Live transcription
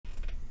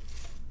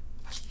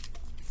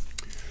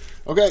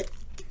Okay,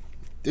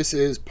 this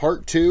is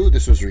part 2.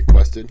 This was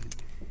requested.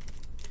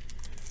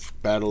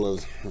 Battle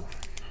of...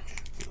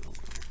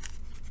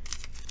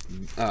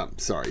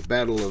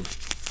 Battle of...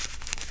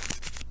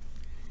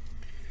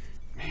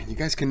 Man, you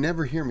guys can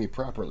never hear me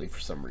properly for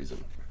some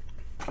reason.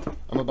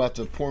 I'm about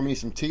to pour me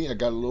some tea. I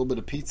got a little bit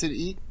of pizza to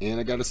eat, and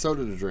I got a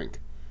soda to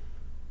drink.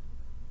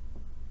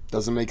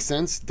 Doesn't make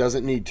sense,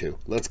 doesn't need to.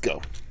 Let's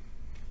go.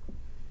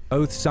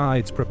 Both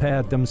sides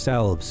prepared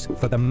themselves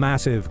for the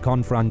massive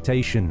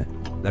confrontation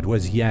that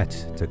was yet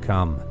to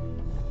come.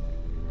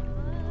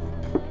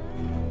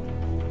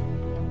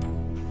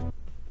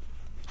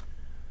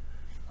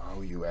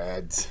 Oh, you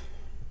ads.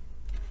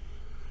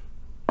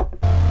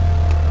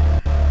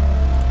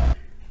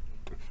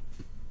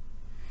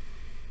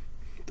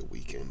 The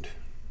weekend.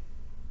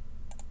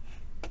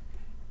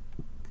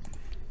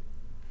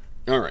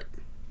 All right.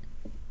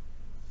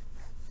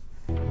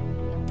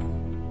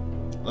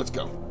 Let's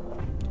go.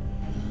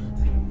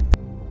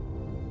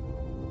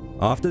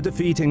 After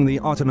defeating the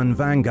Ottoman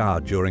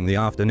vanguard during the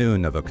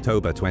afternoon of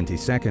October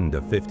 22nd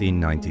of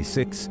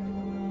 1596,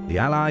 the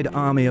Allied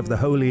army of the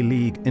Holy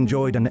League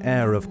enjoyed an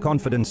air of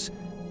confidence,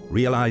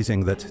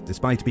 realizing that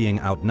despite being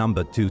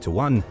outnumbered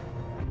 2-1,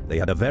 they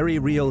had a very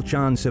real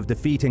chance of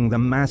defeating the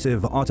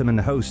massive Ottoman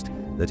host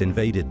that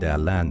invaded their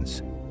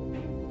lands.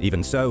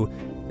 Even so,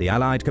 the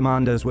Allied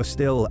commanders were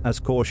still as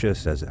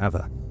cautious as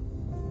ever.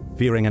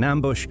 Fearing an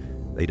ambush,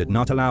 they did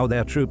not allow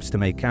their troops to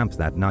make camp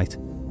that night.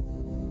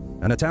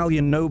 An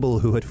Italian noble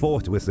who had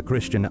fought with the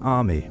Christian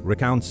army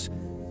recounts,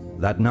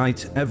 "That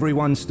night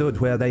everyone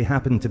stood where they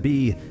happened to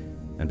be,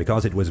 and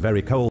because it was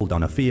very cold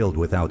on a field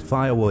without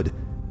firewood,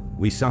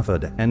 we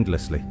suffered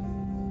endlessly."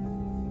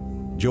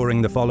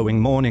 During the following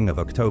morning of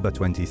October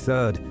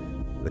 23rd,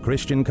 the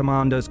Christian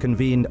commanders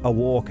convened a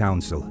war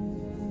council.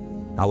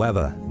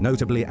 However,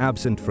 notably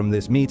absent from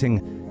this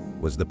meeting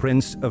was the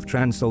Prince of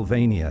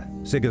Transylvania,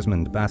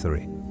 Sigismund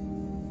Bathory.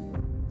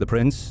 The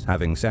prince,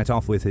 having set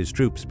off with his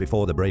troops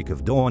before the break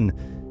of dawn,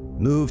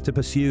 moved to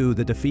pursue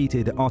the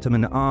defeated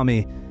Ottoman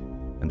army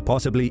and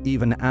possibly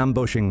even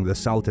ambushing the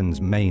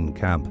Sultan's main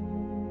camp.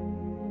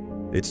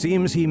 It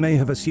seems he may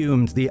have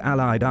assumed the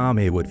Allied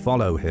army would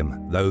follow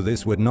him, though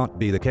this would not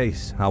be the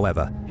case,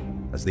 however,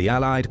 as the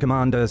Allied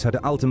commanders had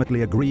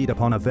ultimately agreed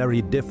upon a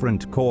very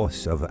different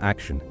course of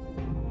action.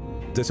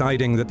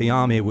 Deciding that the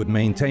army would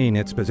maintain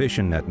its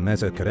position at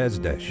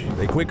Keresztes,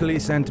 they quickly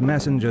sent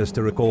messengers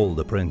to recall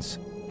the prince.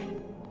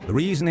 The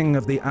reasoning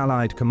of the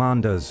Allied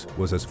commanders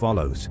was as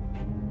follows.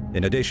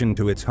 In addition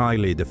to its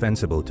highly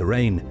defensible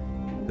terrain,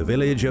 the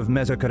village of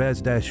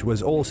Keresztes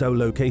was also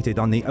located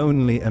on the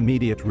only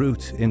immediate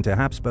route into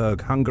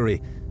Habsburg Hungary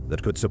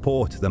that could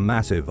support the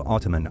massive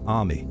Ottoman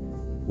army,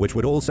 which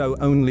would also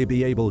only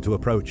be able to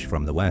approach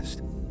from the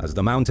west, as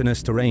the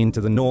mountainous terrain to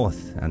the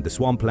north and the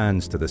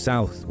swamplands to the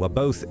south were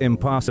both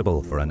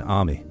impassable for an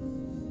army.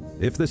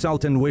 If the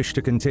Sultan wished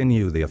to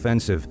continue the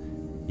offensive,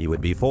 he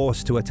would be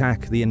forced to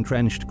attack the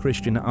entrenched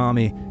Christian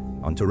army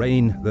on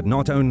terrain that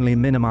not only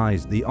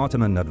minimized the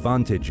Ottoman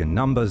advantage in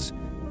numbers,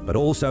 but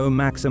also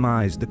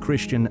maximized the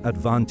Christian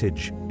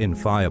advantage in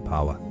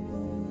firepower.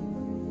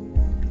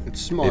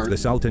 It's smart. If the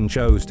Sultan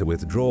chose to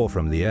withdraw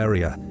from the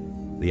area,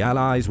 the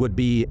Allies would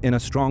be in a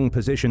strong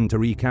position to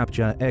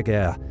recapture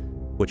Eger,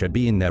 which had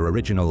been their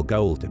original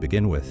goal to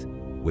begin with.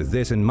 With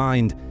this in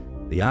mind,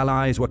 the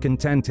Allies were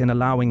content in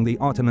allowing the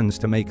Ottomans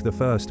to make the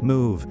first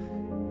move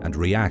and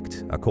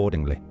react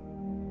accordingly.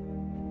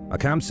 A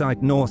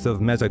campsite north of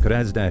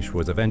Keresztes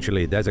was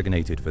eventually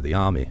designated for the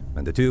army,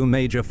 and the two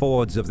major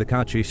fords of the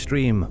Kachi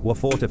stream were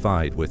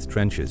fortified with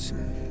trenches.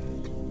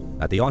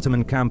 At the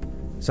Ottoman camp,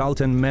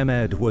 Sultan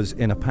Mehmed was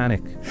in a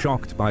panic,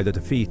 shocked by the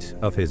defeat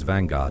of his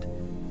vanguard.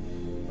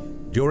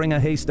 During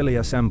a hastily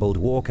assembled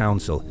war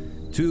council,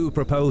 two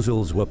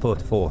proposals were put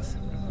forth.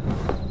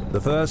 The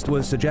first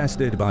was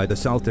suggested by the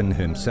Sultan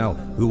himself,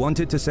 who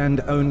wanted to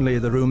send only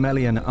the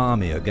Rumelian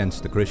army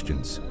against the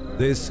Christians.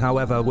 This,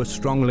 however, was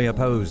strongly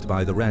opposed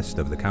by the rest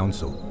of the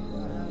council.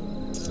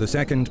 The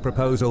second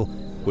proposal,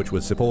 which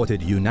was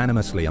supported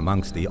unanimously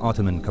amongst the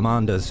Ottoman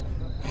commanders,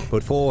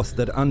 put forth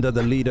that under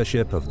the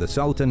leadership of the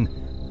Sultan,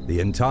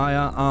 the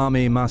entire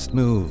army must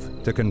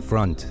move to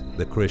confront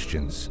the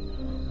Christians.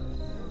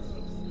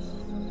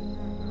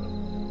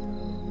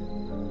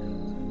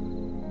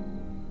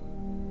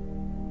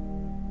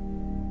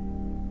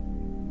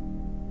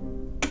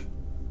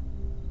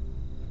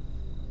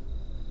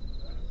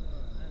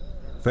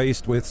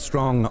 Faced with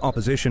strong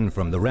opposition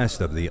from the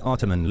rest of the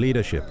Ottoman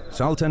leadership,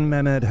 Sultan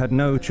Mehmed had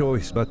no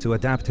choice but to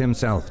adapt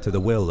himself to the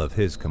will of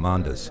his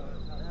commanders.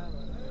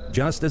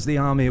 Just as the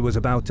army was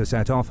about to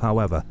set off,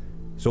 however,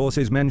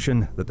 sources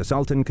mention that the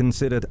Sultan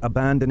considered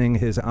abandoning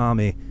his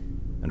army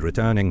and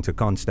returning to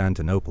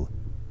Constantinople.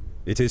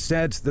 It is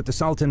said that the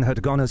Sultan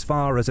had gone as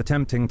far as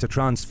attempting to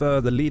transfer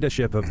the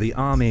leadership of the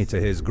army to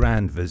his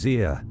Grand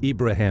Vizier,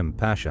 Ibrahim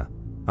Pasha.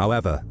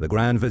 However, the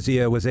Grand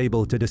Vizier was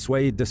able to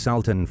dissuade the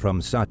Sultan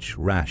from such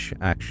rash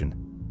action.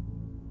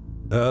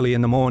 Early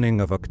in the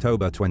morning of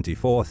October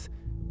 24th,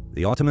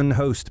 the Ottoman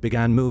host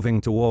began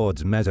moving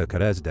towards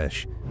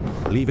Keresztes,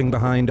 leaving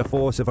behind a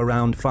force of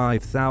around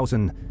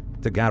 5,000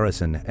 to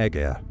garrison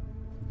Eger.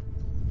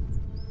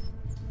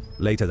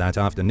 Later that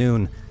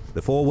afternoon,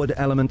 the forward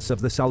elements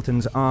of the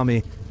Sultan's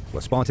army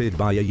were spotted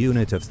by a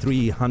unit of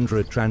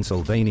 300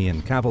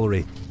 Transylvanian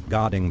cavalry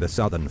guarding the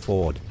southern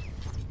ford.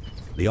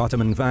 The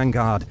Ottoman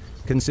vanguard,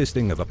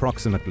 consisting of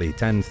approximately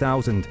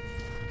 10,000,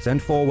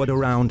 sent forward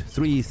around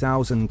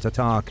 3,000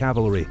 Tatar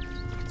cavalry,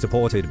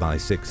 supported by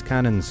 6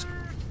 cannons,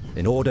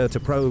 in order to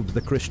probe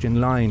the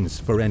Christian lines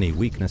for any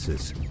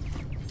weaknesses.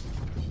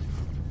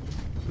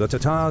 The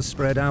Tatars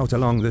spread out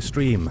along the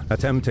stream,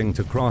 attempting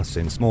to cross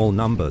in small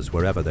numbers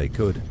wherever they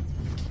could.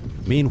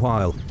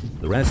 Meanwhile,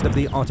 the rest of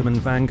the Ottoman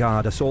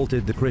vanguard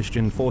assaulted the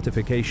Christian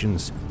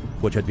fortifications,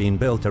 which had been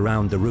built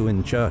around the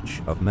ruined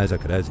church of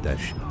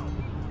Keresztes.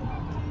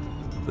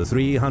 The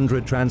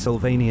 300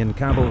 Transylvanian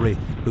cavalry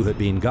who had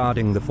been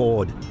guarding the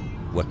ford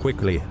were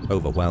quickly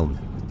overwhelmed.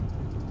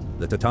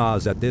 The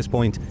Tatars at this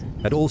point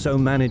had also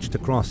managed to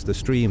cross the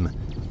stream,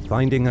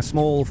 finding a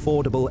small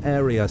fordable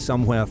area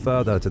somewhere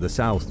further to the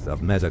south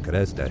of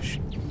Keresztes.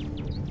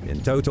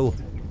 In total,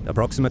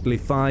 approximately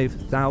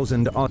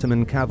 5,000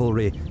 Ottoman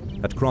cavalry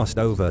had crossed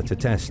over to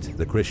test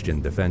the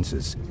Christian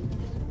defenses.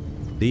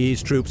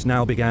 These troops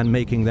now began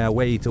making their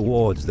way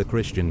towards the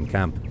Christian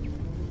camp.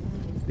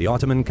 The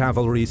Ottoman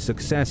cavalry's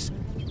success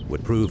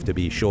would prove to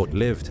be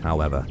short-lived,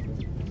 however,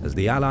 as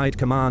the Allied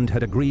command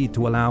had agreed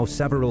to allow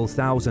several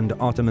thousand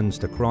Ottomans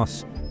to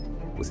cross,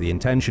 with the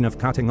intention of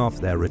cutting off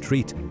their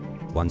retreat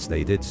once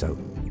they did so.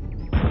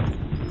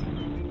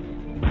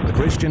 The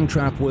Christian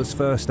trap was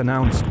first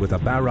announced with a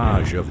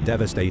barrage of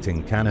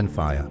devastating cannon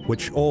fire,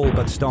 which all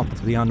but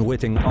stopped the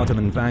unwitting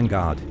Ottoman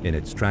vanguard in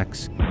its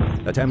tracks,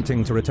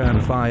 attempting to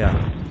return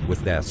fire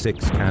with their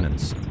 6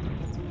 cannons.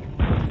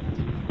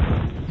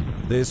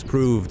 This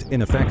proved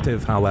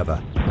ineffective,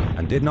 however,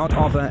 and did not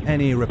offer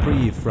any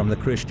reprieve from the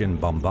Christian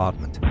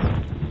bombardment.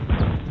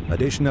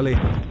 Additionally,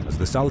 as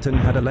the Sultan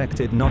had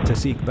elected not to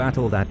seek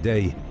battle that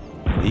day,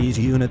 these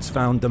units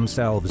found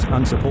themselves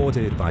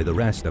unsupported by the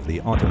rest of the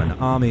Ottoman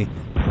army,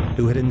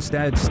 who had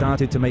instead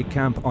started to make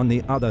camp on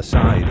the other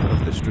side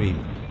of the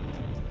stream.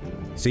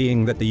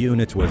 Seeing that the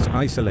unit was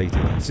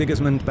isolated,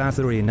 Sigismund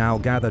Bathory now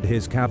gathered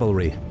his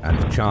cavalry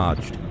and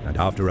charged, and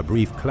after a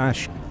brief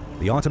clash,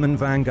 the Ottoman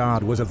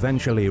vanguard was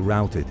eventually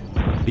routed,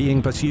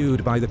 being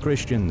pursued by the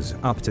Christians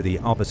up to the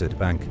opposite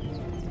bank.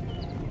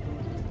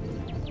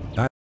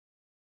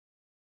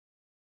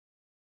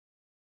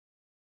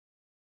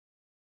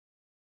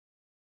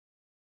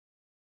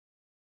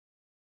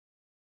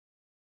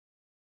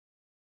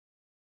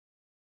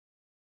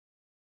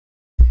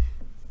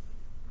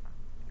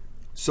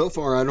 So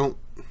far, I don't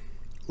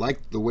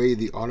like the way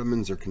the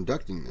Ottomans are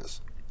conducting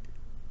this.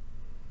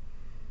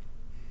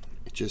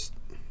 It's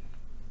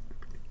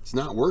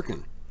not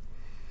working.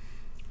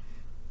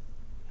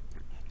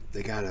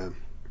 They gotta...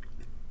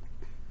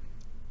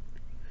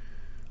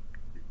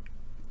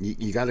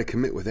 You gotta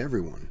commit with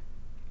everyone.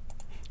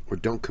 Or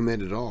don't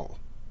commit at all.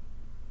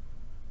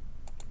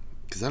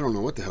 Because I don't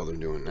know what the hell they're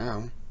doing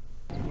now.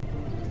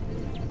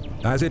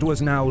 As it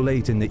was now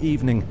late in the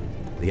evening,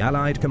 the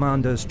Allied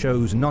commanders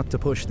chose not to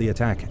push the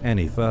attack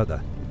any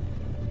further.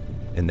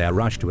 In their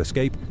rush to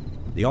escape,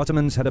 the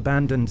Ottomans had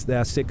abandoned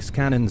their 6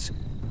 cannons,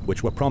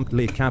 which were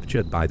promptly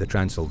captured by the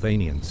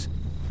Transylvanians.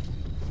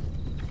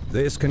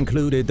 This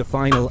concluded the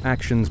final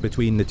actions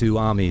between the two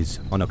armies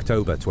on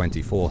October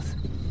 24th.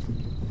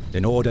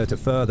 In order to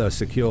further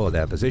secure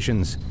their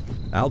positions,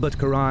 Albert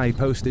Karai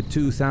posted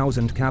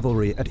 2,000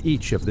 cavalry at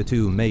each of the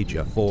 2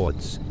 major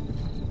fords.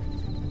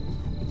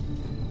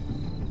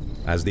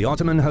 As the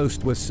Ottoman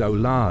host was so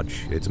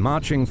large, its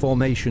marching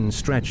formation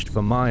stretched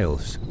for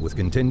miles, with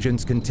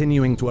contingents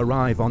continuing to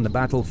arrive on the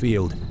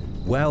battlefield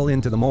well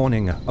into the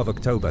morning of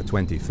October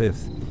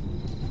 25th.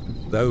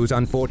 Those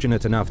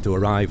unfortunate enough to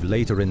arrive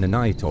later in the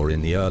night or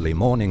in the early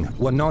morning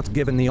were not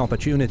given the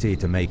opportunity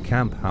to make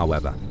camp,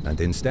 however, and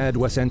instead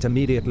were sent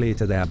immediately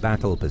to their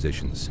battle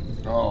positions.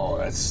 Oh,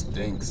 that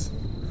stinks.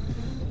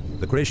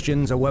 The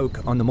Christians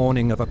awoke on the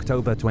morning of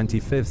October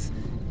 25th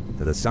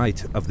to the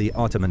sight of the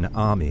Ottoman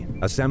army,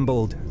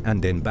 assembled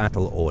and in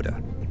battle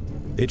order.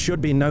 It should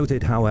be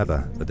noted,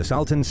 however, that the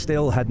Sultan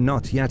still had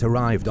not yet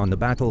arrived on the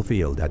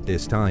battlefield at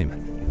this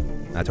time.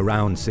 At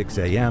around 6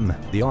 a.m.,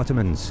 the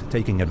Ottomans,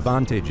 taking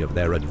advantage of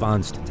their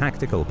advanced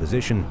tactical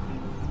position,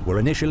 were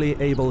initially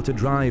able to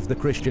drive the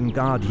Christian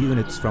Guard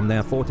units from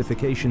their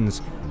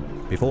fortifications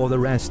before the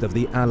rest of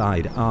the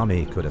Allied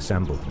army could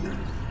assemble.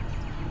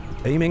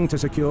 Aiming to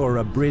secure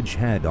a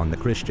bridgehead on the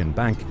Christian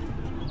bank,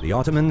 the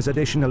Ottomans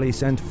additionally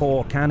sent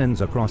 4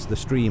 cannons across the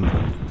stream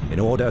in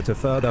order to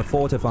further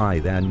fortify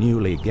their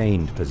newly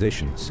gained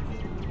positions.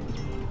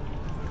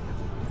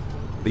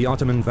 The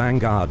Ottoman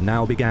vanguard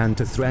now began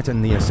to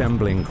threaten the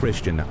assembling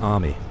Christian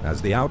army,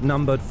 as the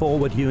outnumbered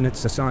forward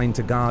units assigned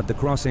to guard the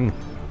crossing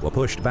were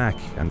pushed back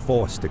and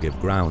forced to give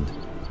ground.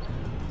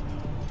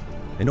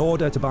 In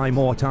order to buy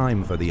more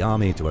time for the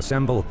army to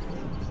assemble,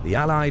 the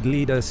Allied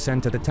leaders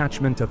sent a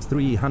detachment of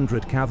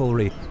 300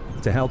 cavalry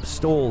to help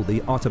stall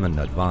the Ottoman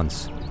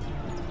advance.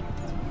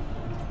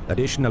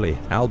 Additionally,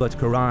 Albert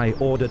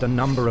Karai ordered a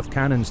number of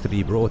cannons to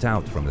be brought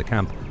out from the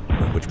camp,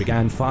 which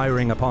began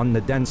firing upon the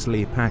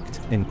densely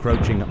packed,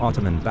 encroaching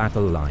Ottoman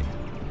battle line.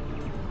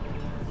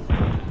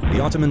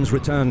 The Ottomans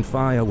returned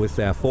fire with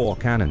their 4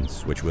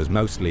 cannons, which was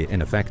mostly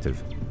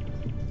ineffective.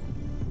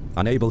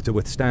 Unable to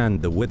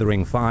withstand the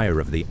withering fire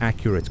of the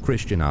accurate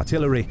Christian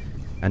artillery,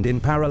 and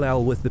in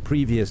parallel with the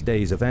previous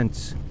day's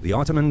events, the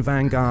Ottoman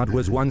vanguard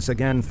was once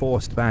again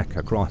forced back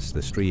across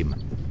the stream.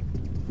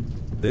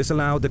 This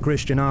allowed the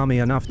Christian army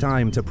enough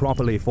time to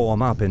properly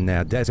form up in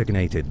their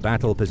designated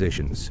battle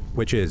positions,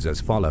 which is as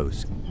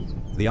follows.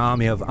 The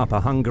army of Upper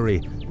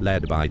Hungary,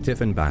 led by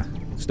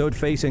Tiefenbach, stood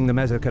facing the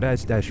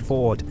Keresztes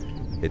ford,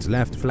 its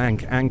left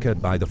flank anchored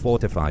by the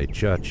fortified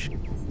church.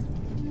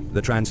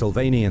 The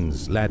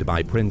Transylvanians, led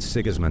by Prince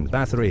Sigismund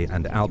Bathory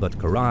and Albert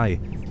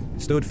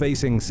Karai, stood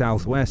facing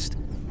southwest,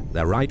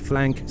 their right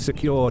flank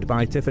secured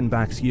by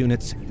Tiefenbach's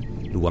units,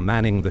 who were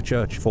manning the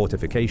church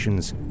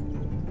fortifications,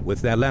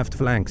 with their left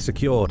flank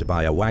secured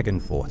by a wagon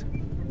fort.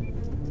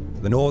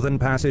 The northern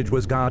passage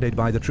was guarded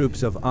by the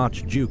troops of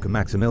Archduke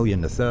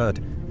Maximilian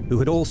III, who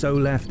had also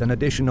left an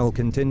additional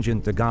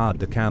contingent to guard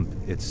the camp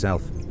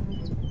itself.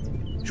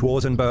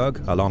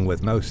 Schwarzenberg, along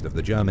with most of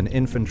the German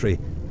infantry,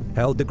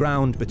 held the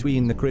ground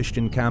between the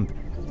Christian camp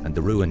and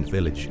the ruined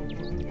village.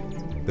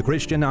 The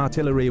Christian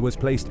artillery was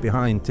placed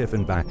behind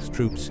Tiefenbach's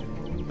troops,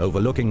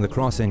 overlooking the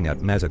crossing at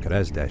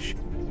Keresztes.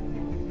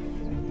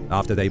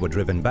 After they were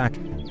driven back,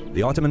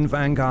 the Ottoman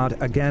vanguard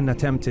again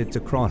attempted to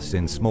cross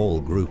in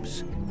small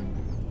groups.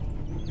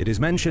 It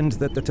is mentioned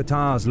that the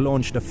Tatars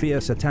launched a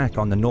fierce attack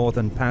on the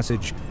northern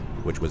passage,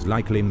 which was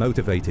likely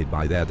motivated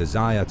by their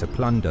desire to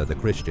plunder the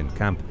Christian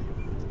camp.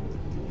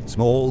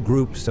 Small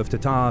groups of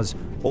Tatars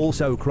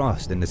also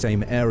crossed in the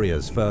same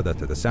areas further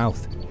to the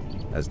south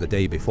as the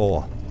day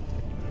before.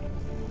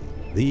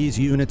 These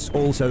units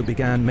also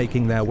began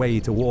making their way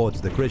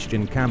towards the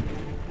Christian camp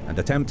and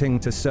attempting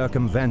to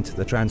circumvent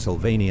the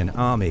Transylvanian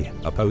army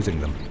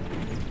opposing them.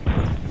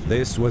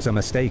 This was a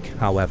mistake,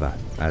 however,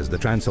 as the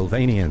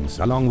Transylvanians,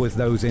 along with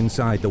those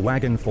inside the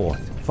wagon fort,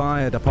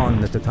 fired upon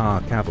the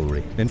Tatar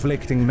cavalry,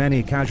 inflicting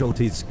many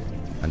casualties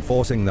and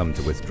forcing them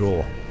to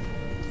withdraw.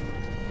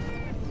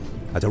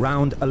 At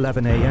around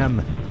 11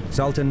 a.m.,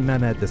 Sultan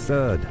Mehmed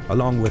III,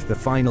 along with the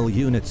final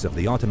units of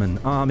the Ottoman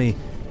army,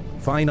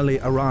 finally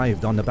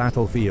arrived on the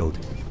battlefield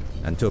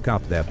and took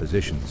up their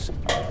positions.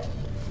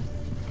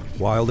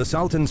 While the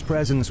Sultan's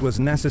presence was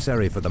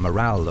necessary for the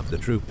morale of the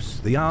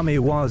troops, the army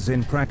was,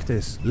 in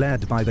practice,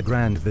 led by the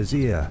Grand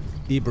Vizier,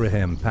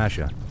 Ibrahim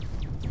Pasha.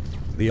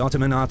 The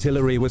Ottoman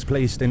artillery was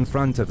placed in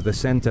front of the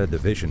center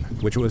division,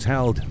 which was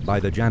held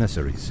by the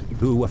Janissaries,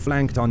 who were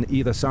flanked on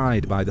either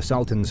side by the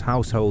Sultan's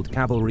household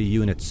cavalry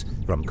units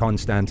from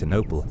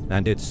Constantinople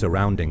and its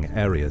surrounding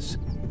areas.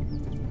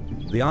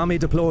 The army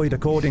deployed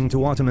according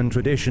to Ottoman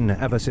tradition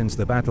ever since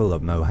the Battle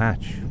of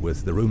Mohacs,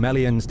 with the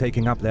Rumelians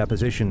taking up their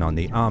position on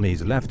the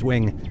army's left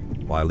wing,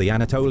 while the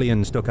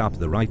Anatolians took up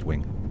the right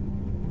wing.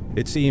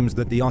 It seems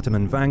that the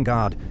Ottoman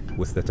vanguard,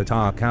 with the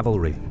Tatar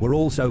cavalry, were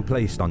also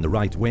placed on the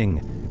right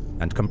wing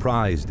and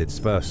comprised its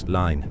first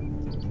line.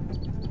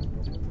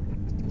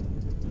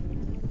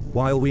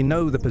 While we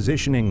know the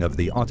positioning of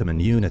the Ottoman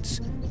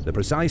units, the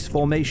precise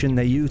formation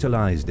they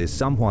utilized is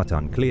somewhat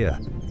unclear,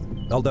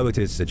 although it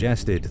is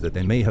suggested that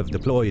they may have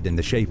deployed in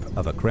the shape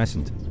of a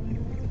crescent.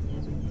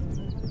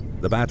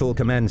 The battle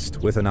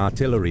commenced with an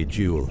artillery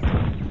duel.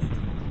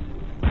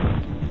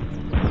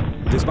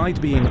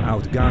 Despite being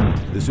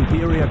outgunned, the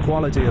superior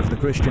quality of the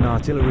Christian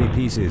artillery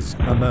pieces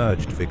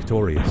emerged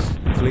victorious,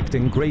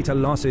 inflicting greater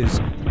losses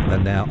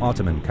than their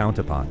Ottoman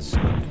counterparts.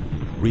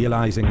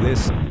 Realizing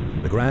this,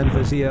 the Grand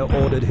Vizier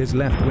ordered his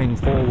left wing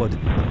forward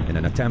in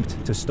an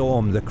attempt to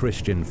storm the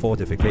Christian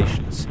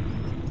fortifications.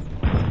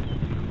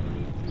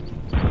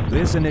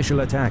 This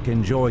initial attack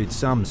enjoyed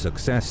some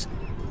success,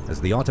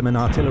 as the Ottoman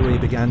artillery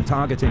began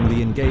targeting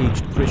the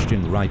engaged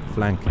Christian right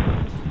flank.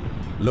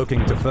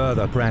 Looking to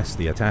further press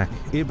the attack,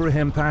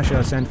 Ibrahim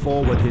Pasha sent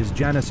forward his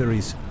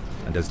Janissaries,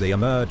 and as they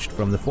emerged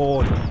from the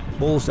ford,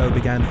 also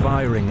began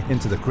firing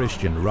into the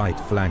Christian right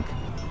flank.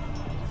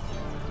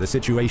 The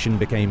situation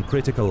became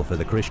critical for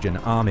the Christian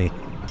army,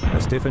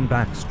 as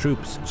Tiefenbach's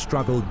troops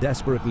struggled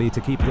desperately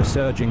to keep the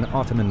surging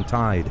Ottoman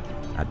tide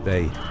at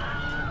bay.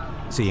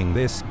 Seeing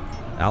this,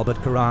 Albert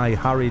Karai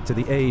hurried to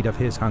the aid of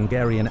his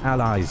Hungarian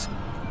allies,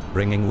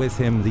 bringing with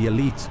him the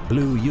elite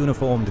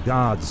blue-uniformed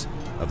guards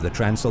of the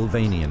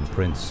Transylvanian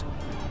prince.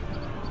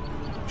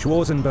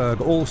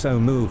 Schwarzenberg also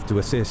moved to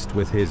assist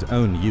with his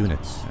own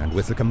units, and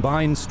with the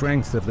combined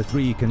strength of the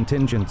three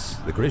contingents,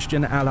 the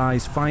Christian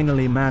allies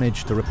finally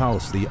managed to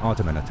repulse the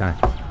Ottoman attack.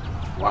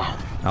 Wow.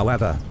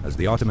 However, as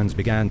the Ottomans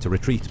began to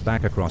retreat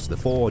back across the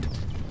ford,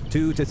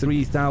 2,000 to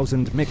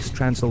 3,000 mixed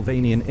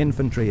Transylvanian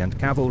infantry and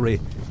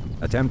cavalry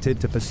attempted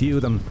to pursue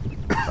them,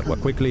 but were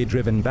quickly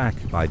driven back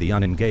by the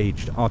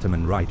unengaged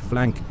Ottoman right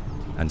flank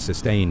and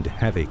sustained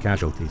heavy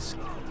casualties.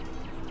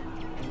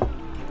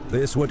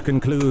 This would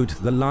conclude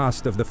the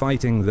last of the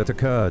fighting that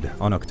occurred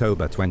on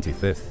October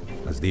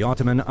 25th, as the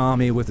Ottoman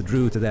army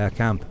withdrew to their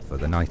camp for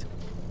the night.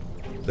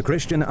 The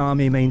Christian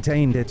army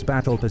maintained its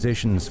battle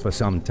positions for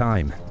some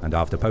time, and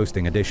after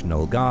posting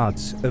additional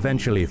guards,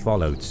 eventually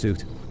followed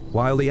suit.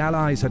 While the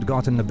Allies had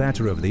gotten the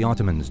better of the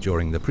Ottomans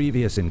during the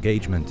previous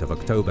engagement of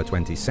October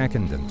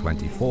 22nd and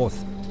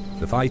 24th,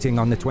 the fighting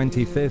on the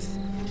 25th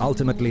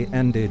ultimately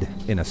ended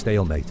in a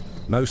stalemate,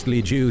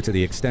 mostly due to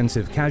the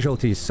extensive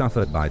casualties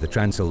suffered by the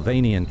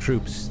Transylvanian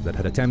troops that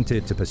had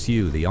attempted to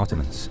pursue the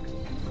Ottomans.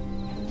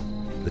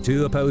 The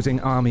two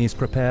opposing armies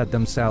prepared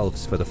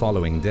themselves for the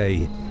following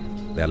day,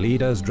 their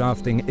leaders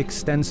drafting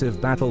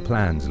extensive battle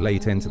plans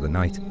late into the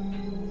night.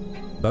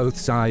 Both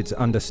sides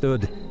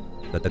understood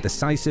that the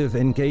decisive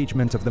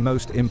engagement of the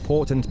most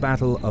important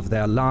battle of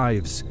their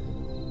lives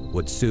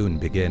would soon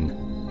begin.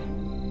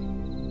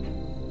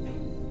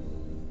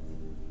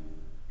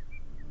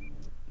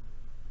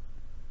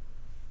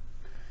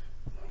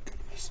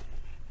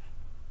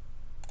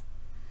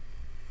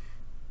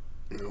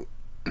 No.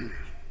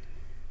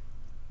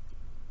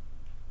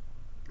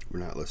 We're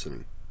not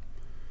listening.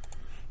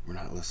 We're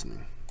not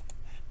listening.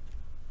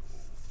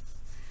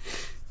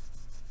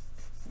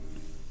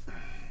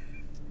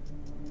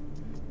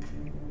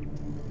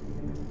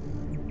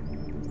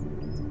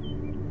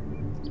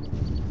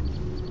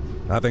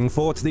 Having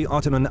fought the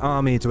Ottoman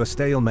army to a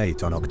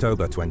stalemate on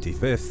October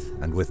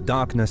 25th, and with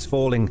darkness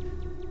falling,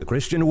 the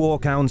Christian War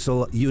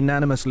Council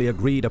unanimously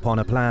agreed upon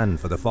a plan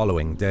for the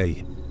following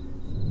day.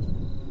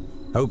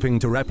 Hoping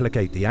to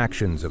replicate the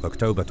actions of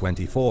October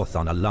 24th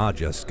on a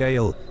larger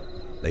scale,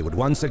 they would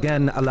once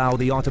again allow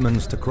the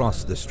Ottomans to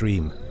cross the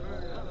stream.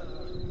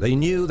 They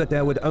knew that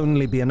there would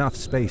only be enough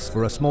space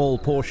for a small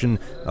portion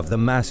of the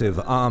massive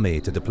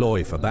army to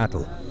deploy for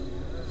battle.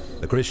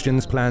 The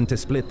Christians planned to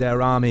split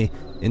their army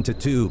into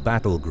two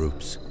battle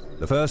groups.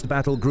 The first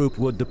battle group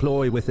would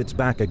deploy with its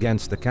back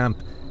against the camp,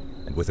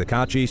 and with the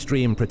Kachi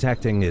stream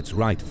protecting its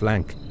right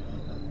flank.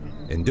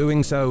 In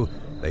doing so,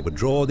 they would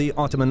draw the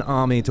Ottoman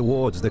army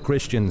towards the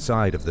Christian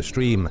side of the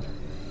stream,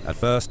 at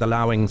first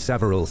allowing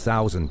several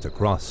thousand to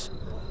cross.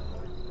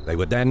 They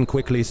would then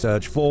quickly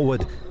surge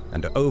forward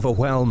and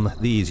overwhelm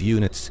these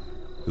units,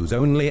 whose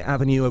only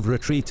avenue of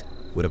retreat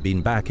would have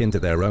been back into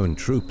their own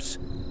troops,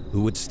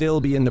 who would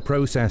still be in the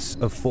process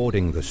of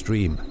fording the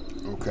stream.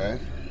 Okay.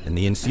 In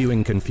the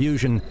ensuing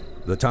confusion,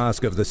 the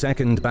task of the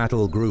second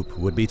battle group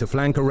would be to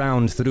flank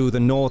around through the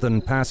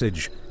northern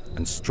passage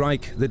and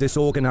strike the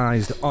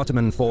disorganized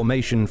Ottoman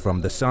formation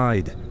from the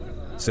side,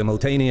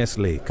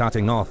 simultaneously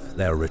cutting off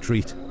their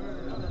retreat.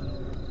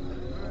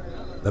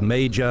 The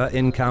major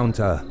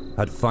encounter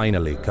had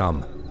finally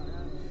come.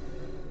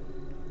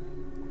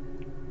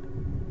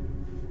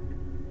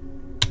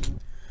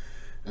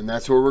 And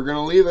that's where we're going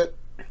to leave it.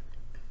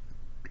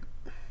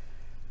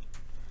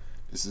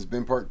 This has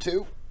been part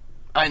 2.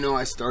 I know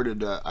I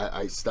started,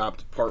 I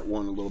stopped part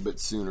 1 a little bit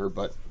sooner,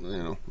 but, you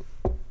know,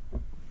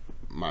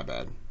 my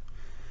bad.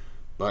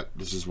 But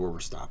this is where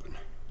we're stopping.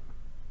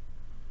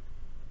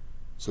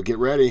 So get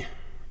ready.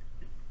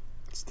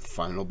 It's the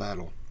final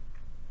battle.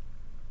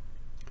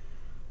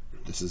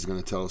 This is going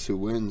to tell us who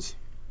wins.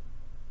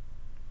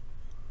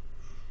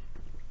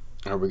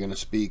 Are we going to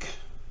speak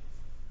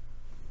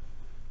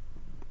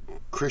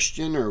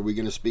Christian or are we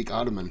going to speak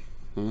Ottoman?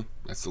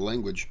 That's the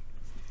language.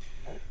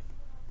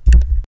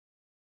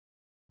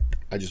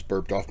 I just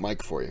burped off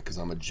mic for you because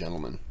I'm a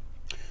gentleman.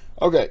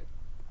 Okay.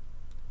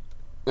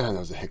 That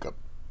was a hiccup.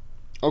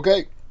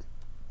 Okay.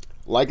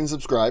 Like and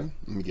subscribe.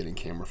 Let me get in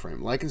camera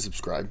frame. Like and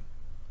subscribe.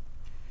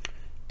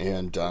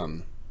 And,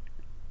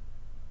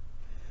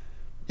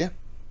 yeah.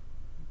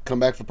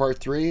 Come back for part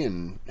 3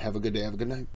 and have a good day. Have a good night.